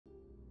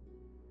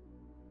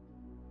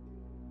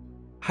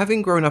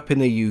Having grown up in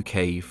the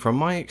UK, from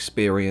my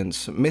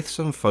experience, myths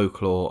and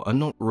folklore are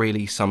not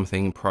really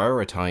something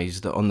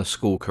prioritised on the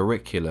school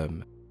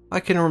curriculum.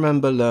 I can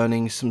remember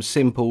learning some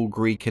simple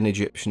Greek and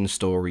Egyptian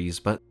stories,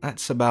 but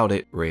that's about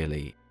it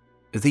really.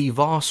 The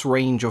vast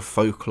range of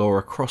folklore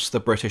across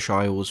the British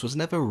Isles was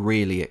never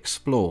really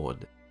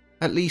explored.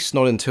 At least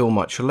not until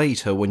much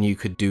later, when you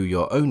could do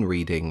your own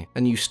reading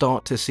and you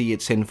start to see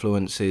its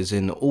influences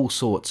in all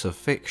sorts of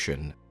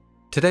fiction.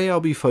 Today I'll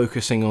be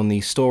focusing on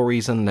the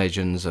stories and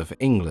legends of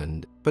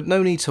England, but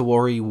no need to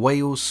worry,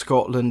 Wales,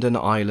 Scotland and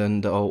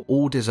Ireland are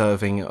all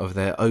deserving of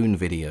their own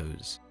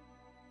videos.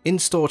 In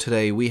store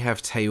today we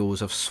have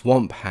tales of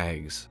swamp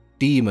hags,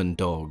 demon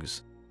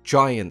dogs,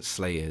 giant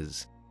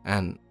slayers,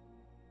 and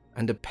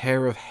a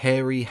pair of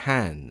hairy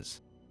hands.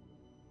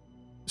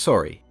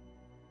 Sorry,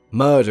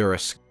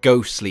 murderous,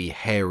 ghostly,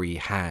 hairy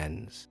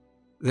hands.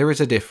 There is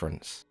a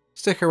difference.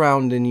 Stick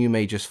around and you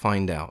may just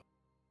find out.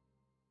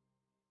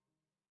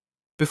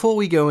 Before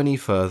we go any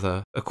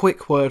further, a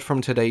quick word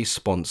from today's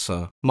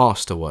sponsor,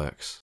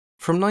 Masterworks.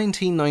 From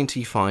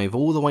 1995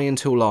 all the way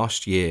until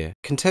last year,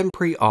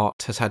 contemporary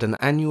art has had an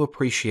annual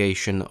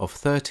appreciation of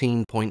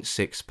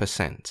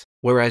 13.6%,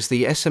 whereas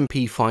the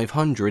S&P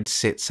 500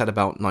 sits at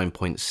about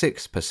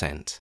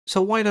 9.6%.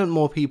 So why don't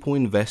more people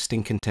invest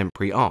in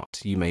contemporary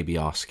art, you may be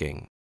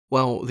asking?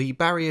 Well, the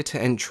barrier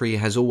to entry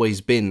has always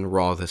been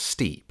rather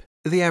steep.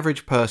 The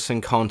average person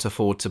can't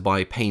afford to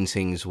buy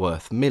paintings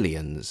worth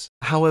millions.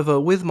 However,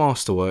 with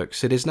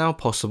Masterworks, it is now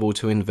possible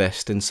to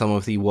invest in some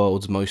of the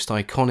world's most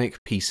iconic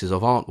pieces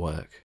of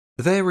artwork.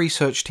 Their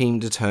research team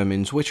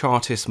determines which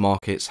artist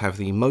markets have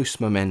the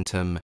most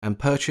momentum and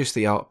purchase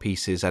the art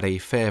pieces at a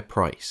fair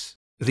price.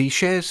 The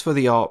shares for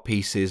the art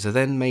pieces are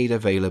then made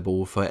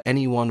available for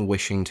anyone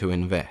wishing to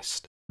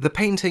invest. The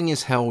painting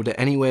is held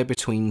anywhere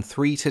between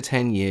 3 to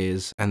 10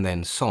 years and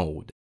then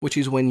sold, which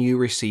is when you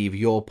receive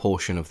your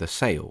portion of the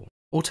sale.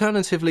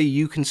 Alternatively,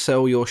 you can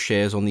sell your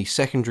shares on the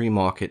secondary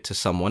market to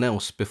someone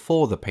else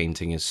before the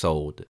painting is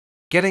sold.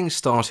 Getting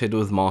started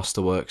with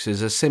Masterworks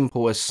is as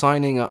simple as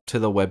signing up to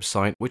the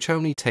website, which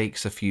only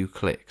takes a few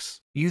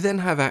clicks. You then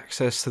have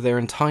access to their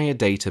entire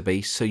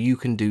database so you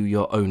can do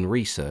your own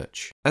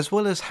research, as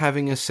well as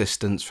having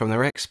assistance from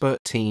their expert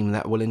team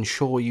that will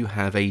ensure you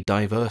have a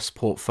diverse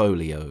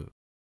portfolio.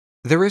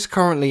 There is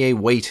currently a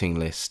waiting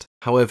list,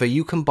 however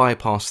you can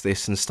bypass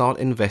this and start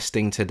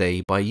investing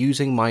today by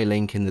using my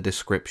link in the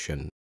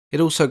description.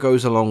 It also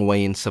goes a long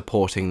way in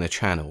supporting the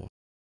channel.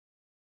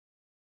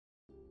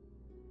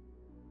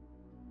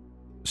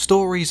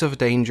 Stories of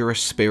dangerous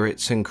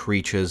spirits and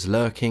creatures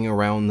lurking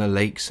around the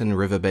lakes and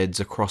riverbeds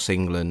across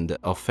England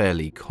are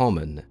fairly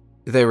common.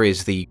 There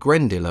is the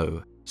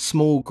Grendillo,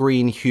 small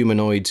green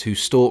humanoids who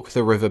stalk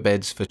the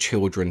riverbeds for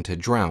children to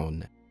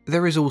drown.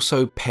 There is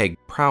also Peg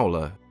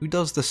Prowler, who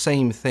does the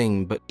same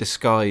thing but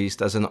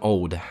disguised as an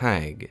old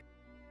hag.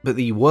 But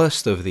the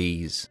worst of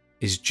these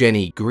is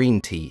Jenny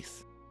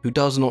Greenteeth, who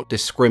does not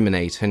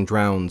discriminate and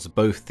drowns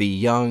both the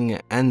young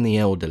and the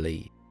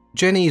elderly.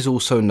 Jenny is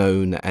also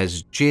known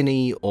as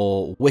Ginny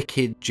or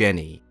Wicked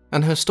Jenny,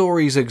 and her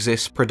stories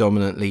exist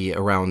predominantly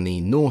around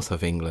the north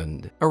of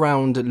England,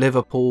 around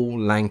Liverpool,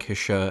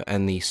 Lancashire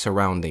and the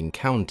surrounding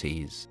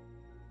counties.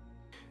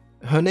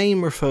 Her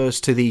name refers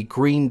to the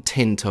green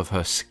tint of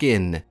her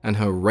skin and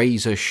her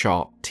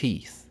razor-sharp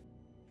teeth.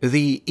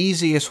 The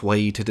easiest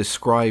way to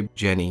describe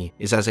Jenny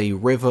is as a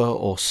river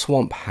or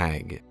swamp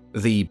hag,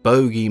 the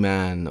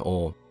bogeyman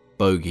or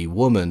bogey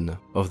woman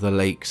of the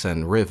lakes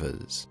and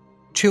rivers.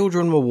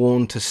 Children were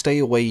warned to stay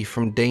away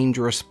from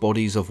dangerous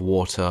bodies of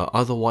water,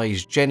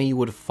 otherwise Jenny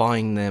would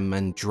find them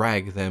and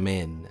drag them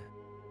in.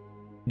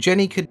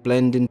 Jenny could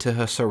blend into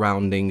her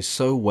surroundings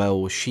so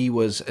well she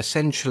was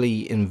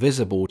essentially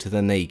invisible to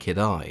the naked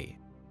eye.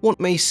 What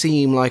may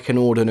seem like an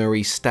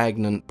ordinary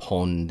stagnant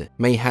pond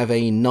may have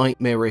a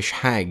nightmarish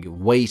hag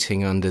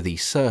waiting under the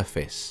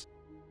surface.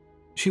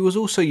 She was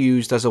also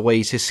used as a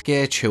way to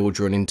scare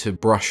children into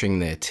brushing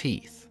their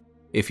teeth.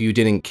 If you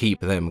didn't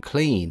keep them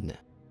clean,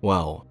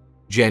 well,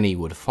 Jenny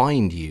would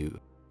find you.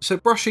 So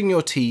brushing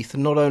your teeth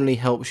not only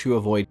helps you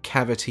avoid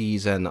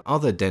cavities and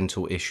other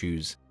dental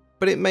issues,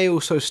 but it may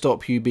also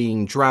stop you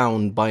being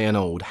drowned by an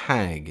old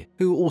hag,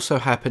 who also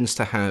happens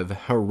to have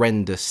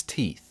horrendous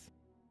teeth.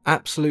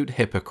 Absolute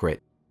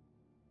hypocrite.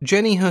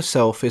 Jenny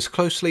herself is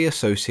closely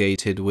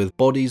associated with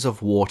bodies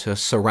of water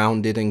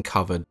surrounded and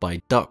covered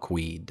by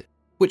duckweed,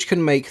 which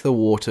can make the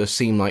water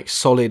seem like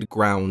solid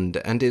ground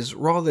and is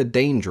rather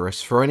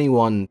dangerous for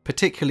anyone,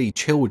 particularly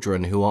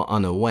children, who are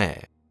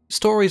unaware.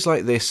 Stories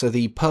like this are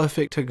the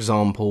perfect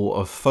example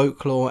of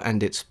folklore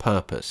and its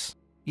purpose.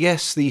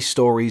 Yes, these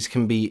stories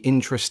can be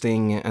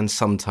interesting and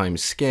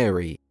sometimes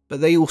scary,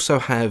 but they also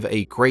have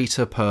a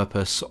greater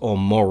purpose or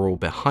moral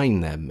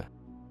behind them.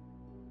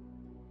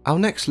 Our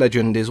next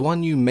legend is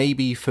one you may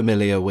be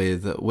familiar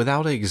with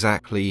without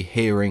exactly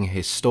hearing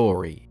his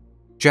story.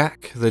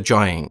 Jack the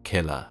Giant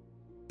Killer.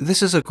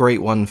 This is a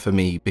great one for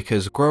me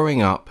because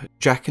growing up,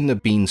 Jack and the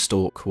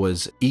Beanstalk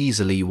was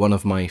easily one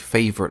of my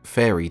favourite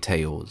fairy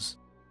tales.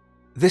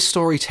 This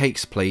story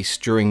takes place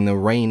during the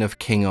reign of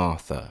King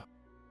Arthur.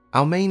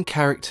 Our main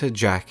character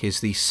Jack is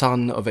the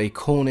son of a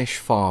Cornish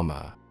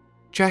farmer.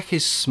 Jack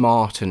is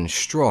smart and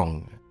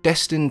strong,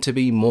 destined to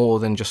be more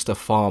than just a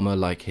farmer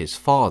like his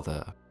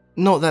father.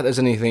 Not that there's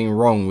anything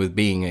wrong with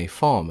being a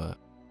farmer,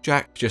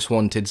 Jack just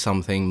wanted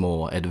something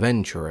more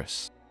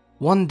adventurous.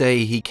 One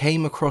day he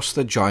came across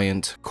the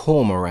giant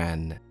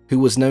Cormoran, who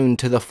was known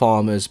to the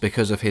farmers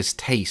because of his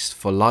taste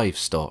for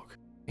livestock.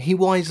 He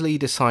wisely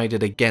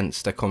decided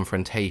against a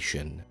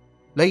confrontation.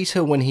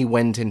 Later, when he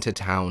went into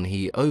town,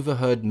 he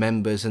overheard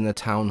members in the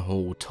town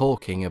hall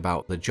talking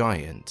about the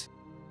giant,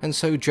 and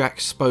so Jack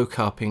spoke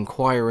up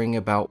inquiring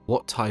about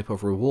what type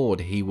of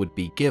reward he would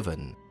be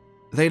given.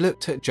 They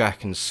looked at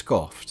Jack and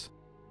scoffed.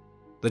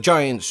 "The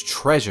giant's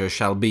treasure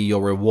shall be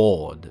your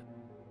reward,"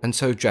 and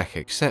so Jack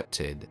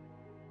accepted.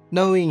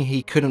 Knowing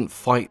he couldn't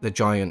fight the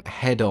giant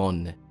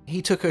head-on,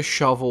 he took a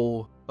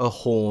shovel, a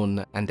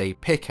horn, and a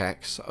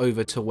pickaxe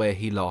over to where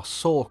he last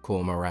saw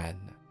Cormoran.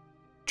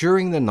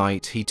 During the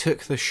night, he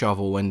took the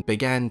shovel and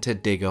began to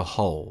dig a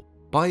hole.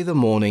 By the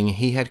morning,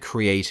 he had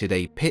created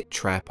a pit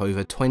trap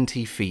over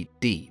 20 feet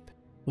deep,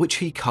 which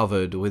he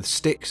covered with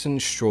sticks and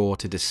straw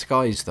to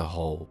disguise the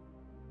hole.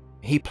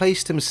 He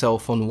placed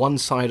himself on one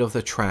side of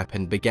the trap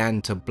and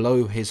began to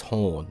blow his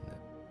horn.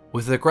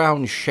 With the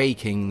ground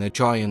shaking, the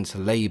giant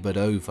labored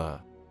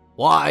over.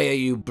 "Why are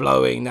you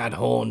blowing that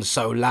horn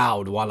so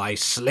loud while I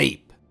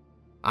sleep?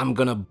 I'm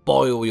gonna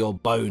boil your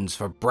bones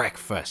for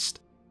breakfast."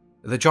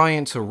 The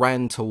giant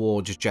ran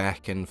towards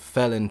Jack and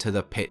fell into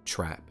the pit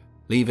trap,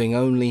 leaving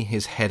only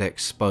his head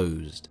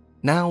exposed.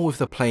 Now with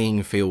the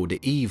playing field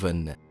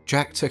even,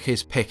 Jack took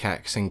his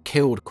pickaxe and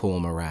killed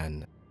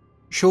Cormoran.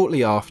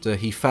 Shortly after,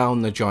 he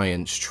found the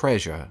giant's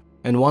treasure,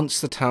 and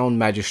once the town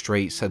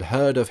magistrates had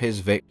heard of his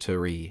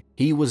victory,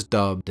 he was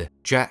dubbed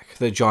Jack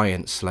the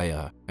Giant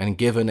Slayer and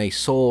given a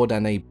sword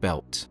and a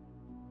belt.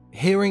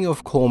 Hearing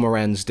of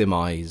Cormoran's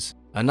demise,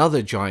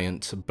 another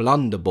giant,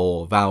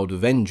 Blunderbore, vowed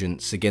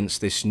vengeance against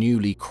this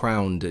newly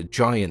crowned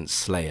Giant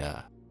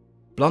Slayer.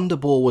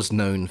 Blunderbore was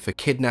known for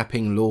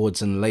kidnapping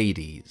lords and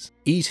ladies,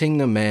 eating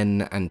the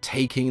men and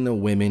taking the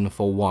women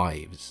for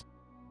wives.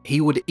 He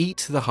would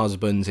eat the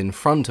husbands in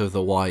front of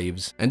the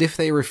wives, and if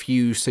they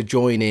refused to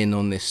join in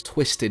on this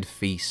twisted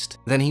feast,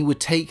 then he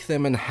would take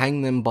them and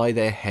hang them by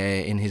their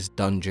hair in his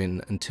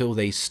dungeon until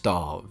they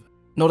starve.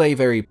 Not a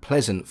very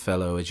pleasant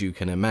fellow, as you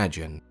can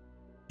imagine.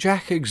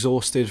 Jack,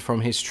 exhausted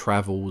from his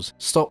travels,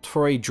 stopped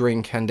for a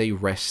drink and a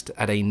rest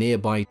at a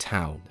nearby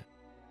town.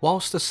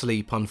 Whilst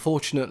asleep,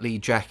 unfortunately,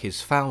 Jack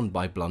is found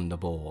by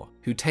Blunderbore,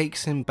 who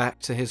takes him back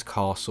to his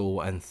castle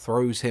and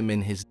throws him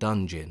in his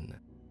dungeon.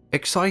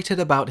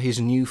 Excited about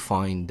his new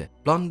find,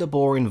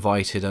 Blunderbore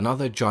invited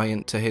another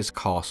giant to his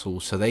castle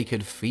so they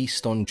could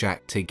feast on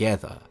Jack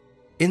together.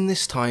 In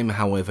this time,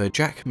 however,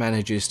 Jack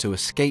manages to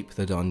escape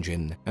the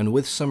dungeon, and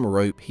with some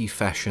rope he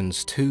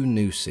fashions 2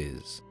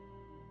 nooses.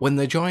 When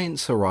the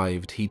giants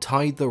arrived, he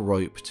tied the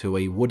rope to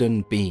a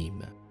wooden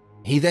beam.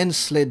 He then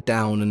slid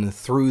down and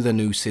threw the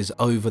nooses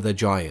over the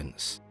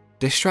giants.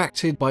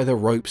 Distracted by the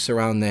ropes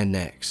around their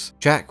necks,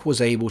 Jack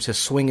was able to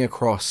swing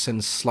across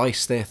and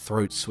slice their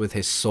throats with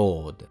his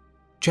sword.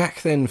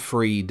 Jack then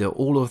freed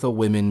all of the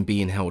women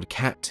being held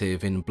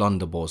captive in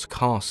Blunderbore's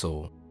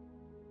castle.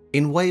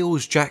 In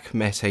Wales, Jack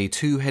met a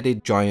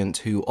 2-headed giant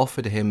who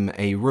offered him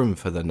a room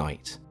for the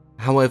night.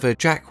 However,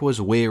 Jack was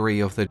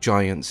weary of the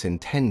giant's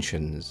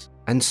intentions,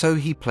 and so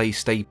he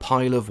placed a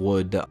pile of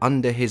wood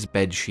under his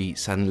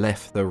bedsheets and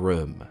left the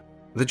room.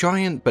 The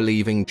giant,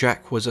 believing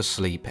Jack was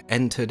asleep,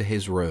 entered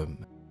his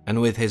room, and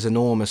with his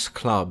enormous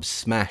club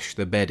smashed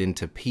the bed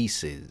into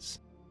pieces.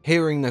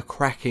 Hearing the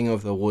cracking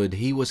of the wood,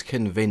 he was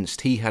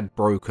convinced he had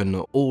broken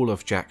all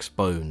of Jack's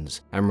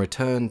bones and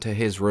returned to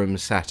his room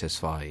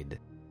satisfied.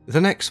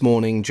 The next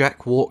morning,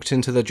 Jack walked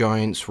into the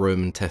giant's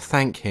room to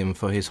thank him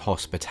for his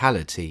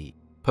hospitality.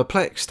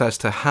 Perplexed as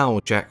to how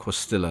Jack was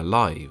still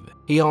alive,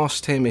 he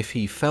asked him if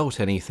he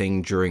felt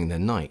anything during the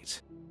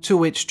night, to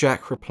which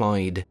Jack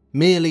replied,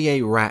 "Merely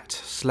a rat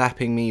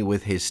slapping me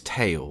with his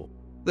tail."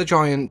 The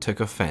giant took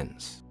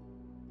offense.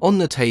 On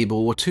the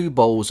table were 2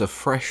 bowls of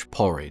fresh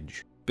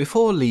porridge.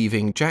 Before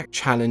leaving, Jack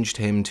challenged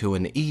him to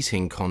an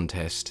eating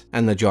contest,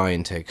 and the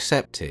giant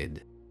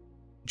accepted.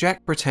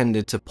 Jack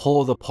pretended to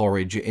pour the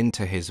porridge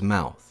into his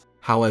mouth,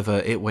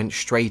 however it went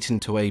straight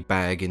into a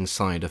bag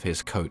inside of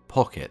his coat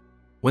pocket.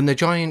 When the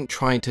giant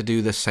tried to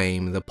do the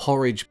same, the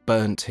porridge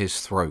burnt his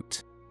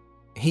throat.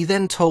 He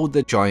then told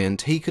the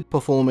giant he could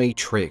perform a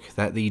trick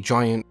that the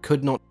giant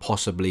could not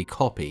possibly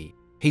copy.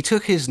 He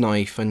took his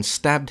knife and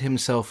stabbed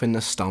himself in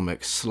the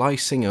stomach,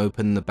 slicing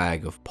open the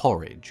bag of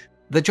porridge.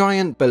 The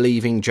giant,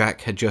 believing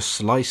Jack had just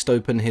sliced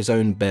open his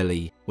own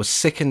belly, was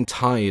sick and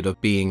tired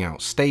of being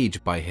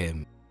outstaged by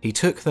him. He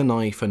took the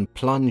knife and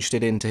plunged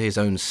it into his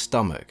own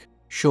stomach,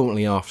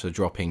 shortly after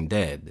dropping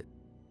dead.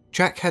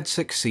 Jack had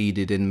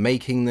succeeded in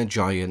making the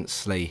giant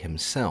slay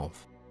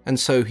himself, and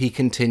so he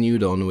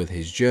continued on with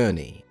his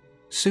journey.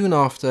 Soon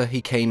after,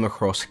 he came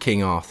across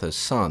King Arthur's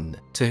son,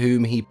 to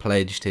whom he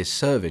pledged his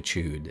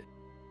servitude.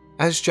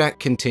 As Jack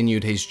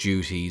continued his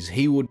duties,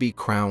 he would be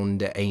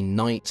crowned a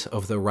Knight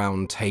of the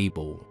Round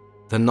Table.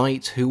 the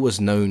knight who was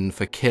known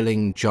for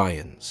killing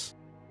giants.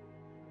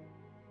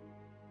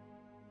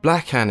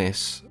 Black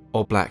Annis,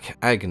 or Black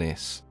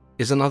Agnes,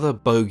 is another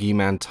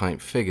bogeyman-type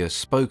figure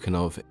spoken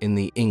of in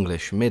the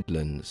English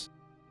Midlands.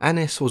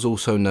 Annis was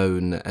also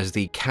known as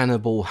the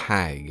Cannibal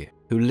Hag,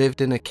 who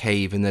lived in a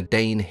cave in the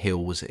Dane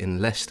Hills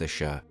in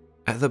Leicestershire.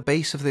 At the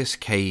base of this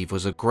cave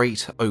was a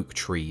great oak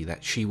tree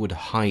that she would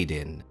hide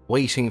in,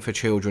 waiting for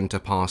children to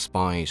pass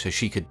by so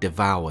she could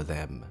devour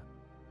them.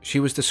 She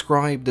was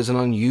described as an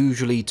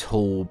unusually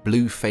tall,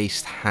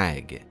 blue-faced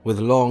hag with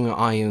long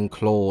iron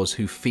claws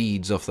who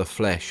feeds off the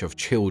flesh of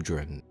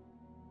children.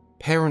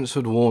 Parents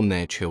would warn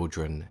their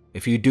children,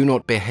 if you do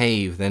not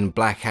behave, then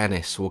Black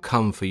Annis will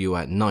come for you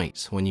at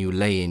night when you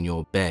lay in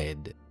your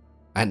bed.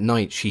 At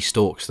night she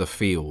stalks the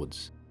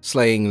fields,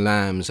 slaying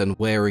lambs and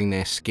wearing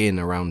their skin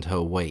around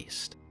her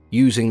waist,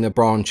 using the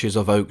branches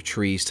of oak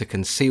trees to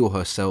conceal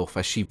herself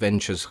as she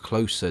ventures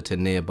closer to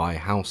nearby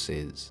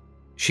houses.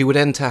 She would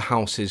enter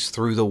houses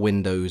through the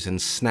windows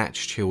and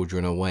snatch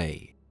children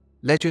away.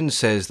 Legend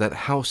says that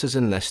houses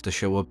in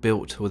Leicestershire were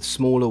built with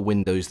smaller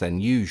windows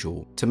than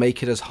usual to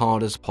make it as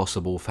hard as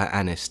possible for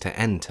Annis to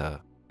enter.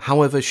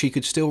 However, she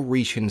could still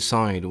reach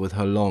inside with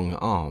her long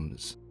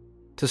arms.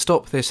 To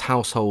stop this,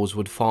 households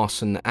would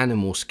fasten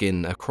animal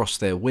skin across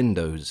their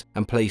windows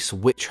and place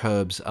witch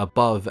herbs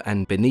above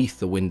and beneath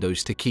the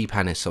windows to keep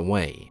Annis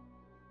away.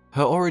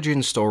 Her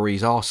origin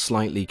stories are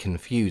slightly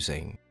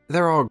confusing.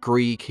 There are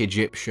Greek,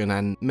 Egyptian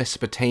and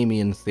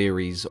Mesopotamian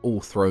theories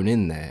all thrown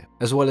in there,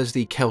 as well as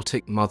the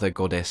Celtic mother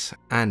goddess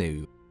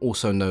Anu,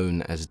 also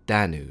known as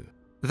Danu.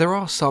 There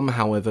are some,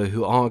 however,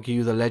 who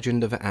argue the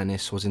legend of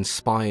Annis was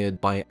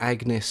inspired by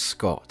Agnes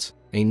Scott,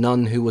 a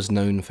nun who was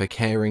known for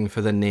caring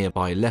for the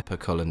nearby leper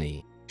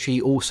colony. She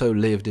also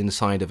lived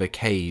inside of a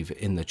cave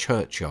in the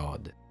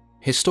churchyard.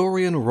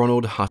 Historian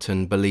Ronald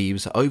Hutton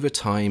believes over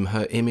time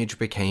her image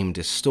became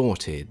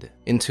distorted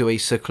into a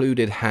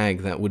secluded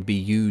hag that would be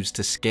used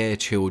to scare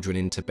children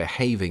into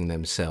behaving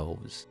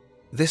themselves.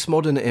 This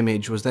modern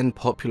image was then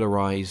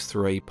popularized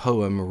through a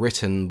poem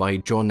written by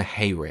John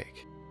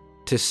Hayrick.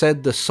 "'Tis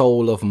said the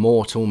soul of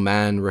mortal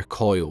man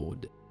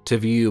recoiled to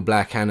view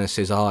Black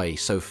Annis's eye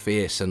so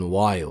fierce and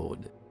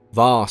wild.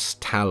 Vast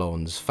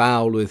talons,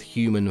 foul with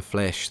human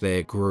flesh,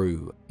 there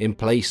grew, in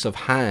place of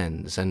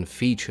hands and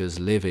features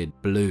livid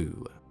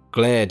blue,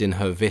 glared in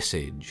her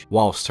visage,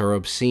 whilst her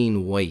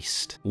obscene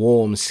waist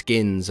warm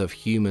skins of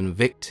human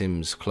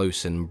victims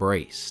close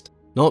embraced.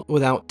 Not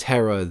without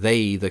terror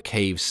they the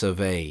cave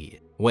survey,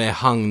 where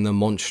hung the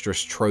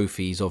monstrous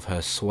trophies of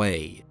her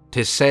sway.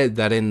 'Tis said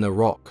that in the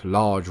rock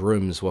large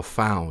rooms were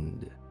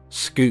found,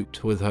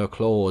 scooped with her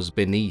claws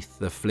beneath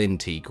the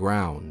flinty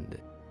ground."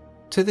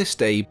 To this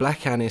day,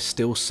 Black Annis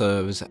still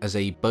serves as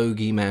a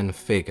bogeyman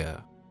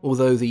figure,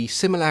 although the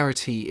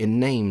similarity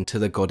in name to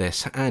the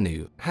goddess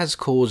Anu has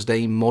caused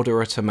a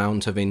moderate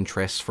amount of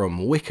interest from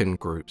Wiccan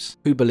groups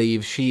who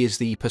believe she is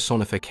the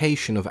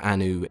personification of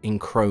Anu in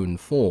crone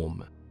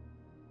form.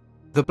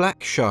 The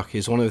Black Shuck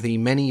is one of the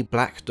many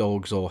black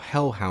dogs or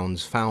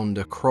hellhounds found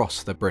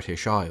across the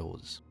British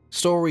Isles.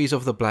 Stories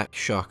of the Black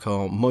Shuck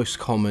are most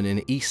common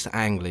in East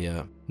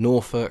Anglia,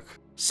 Norfolk,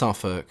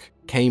 Suffolk,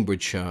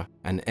 Cambridgeshire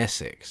and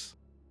Essex.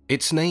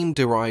 Its name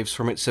derives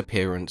from its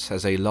appearance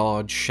as a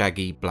large,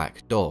 shaggy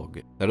black dog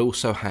that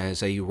also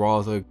has a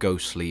rather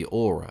ghostly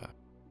aura.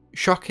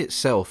 Shuck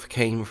itself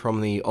came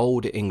from the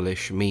Old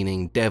English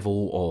meaning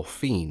devil or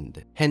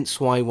fiend, hence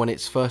why when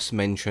it's first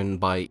mentioned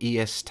by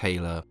E.S.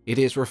 Taylor, it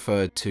is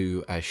referred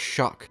to as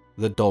Shuck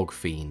the Dog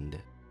Fiend.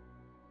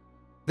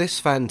 This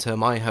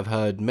phantom I have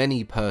heard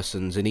many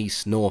persons in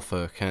East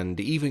Norfolk and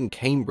even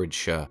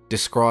Cambridgeshire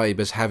describe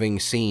as having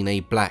seen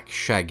a black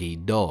shaggy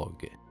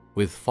dog,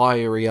 with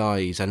fiery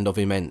eyes and of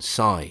immense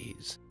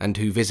size, and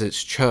who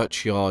visits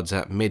churchyards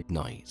at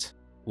midnight.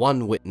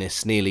 One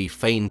witness nearly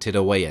fainted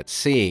away at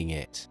seeing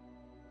it.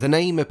 The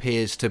name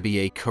appears to be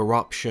a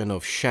corruption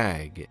of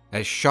shag,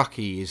 as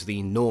shucky is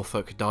the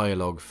Norfolk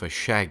dialogue for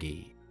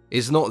shaggy.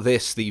 Is not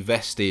this the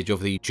vestige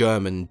of the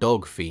German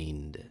dog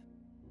fiend?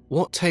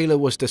 What Taylor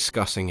was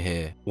discussing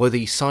here were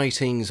the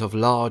sightings of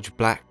large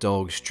black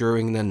dogs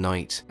during the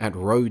night at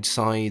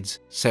roadsides,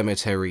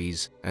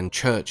 cemeteries, and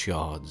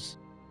churchyards.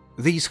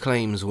 These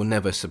claims were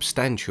never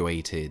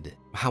substantiated.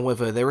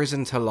 However, there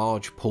isn't a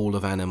large pool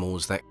of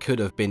animals that could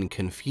have been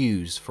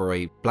confused for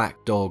a black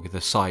dog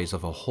the size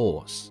of a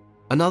horse.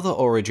 Another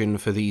origin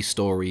for these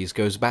stories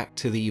goes back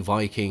to the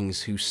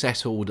Vikings who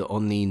settled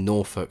on the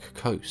Norfolk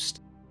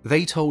coast.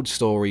 They told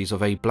stories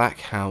of a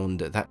black hound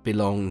that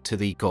belonged to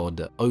the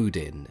god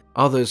Odin.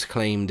 Others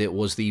claimed it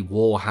was the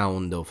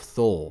warhound of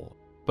Thor,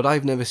 but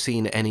I've never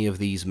seen any of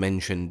these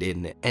mentioned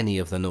in any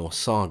of the Norse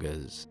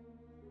sagas.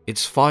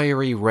 Its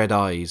fiery red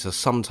eyes are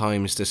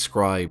sometimes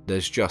described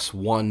as just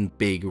one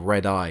big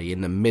red eye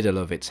in the middle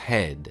of its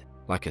head,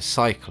 like a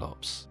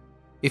cyclops.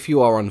 If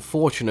you are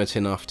unfortunate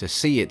enough to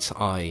see its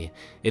eye,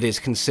 it is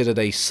considered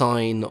a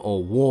sign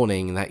or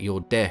warning that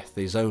your death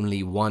is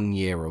only 1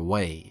 year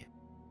away.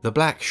 The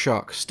Black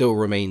Shuck still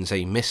remains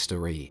a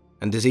mystery,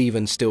 and is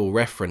even still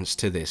referenced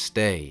to this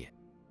day.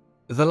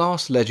 The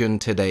last legend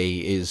today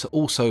is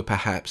also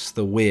perhaps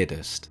the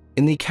weirdest.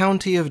 In the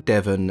county of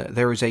Devon,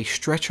 there is a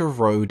stretch of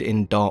road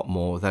in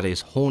Dartmoor that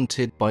is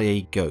haunted by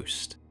a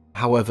ghost.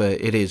 However,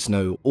 it is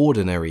no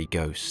ordinary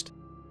ghost.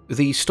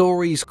 The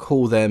stories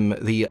call them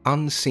the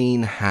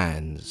unseen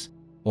hands,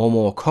 or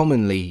more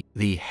commonly,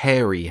 the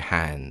hairy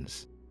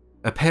hands.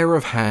 A pair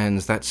of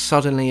hands that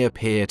suddenly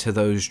appear to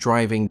those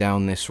driving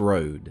down this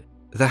road.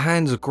 The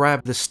hands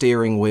grab the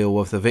steering wheel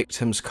of the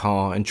victim's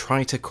car and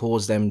try to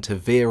cause them to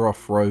veer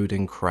off-road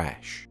and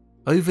crash.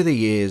 Over the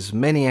years,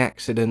 many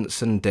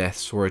accidents and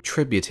deaths were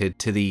attributed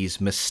to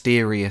these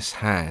mysterious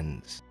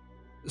hands.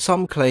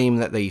 Some claim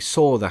that they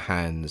saw the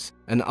hands,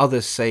 and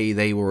others say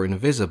they were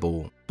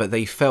invisible, but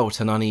they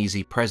felt an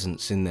uneasy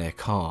presence in their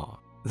car.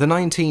 The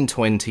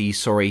 1920s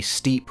saw a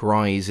steep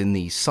rise in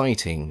these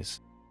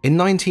sightings. In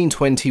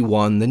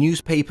 1921, the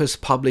newspapers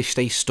published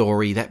a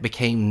story that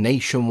became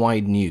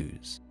nationwide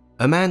news.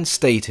 A man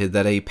stated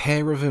that a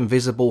pair of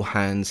invisible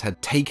hands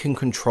had taken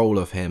control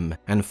of him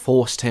and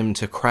forced him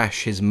to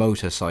crash his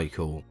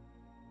motorcycle.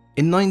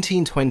 In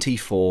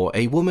 1924,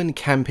 a woman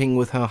camping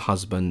with her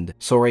husband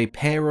saw a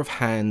pair of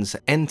hands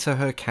enter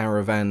her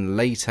caravan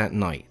late at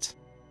night.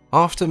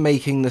 After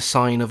making the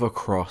sign of a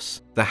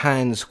cross, the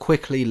hands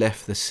quickly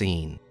left the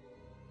scene.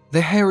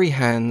 The hairy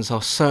hands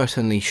are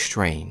certainly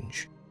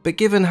strange. But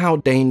given how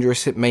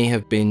dangerous it may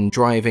have been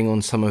driving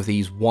on some of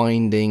these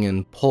winding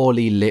and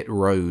poorly lit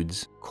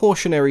roads,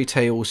 cautionary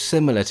tales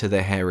similar to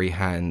the hairy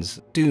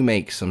hands do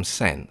make some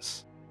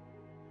sense.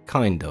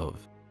 Kind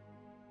of.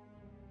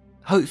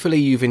 Hopefully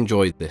you've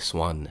enjoyed this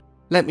one.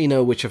 Let me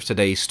know which of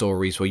today's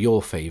stories were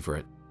your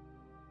favourite.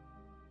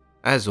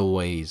 As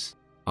always,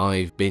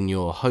 I've been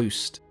your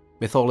host,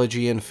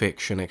 Mythology and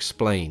Fiction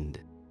Explained.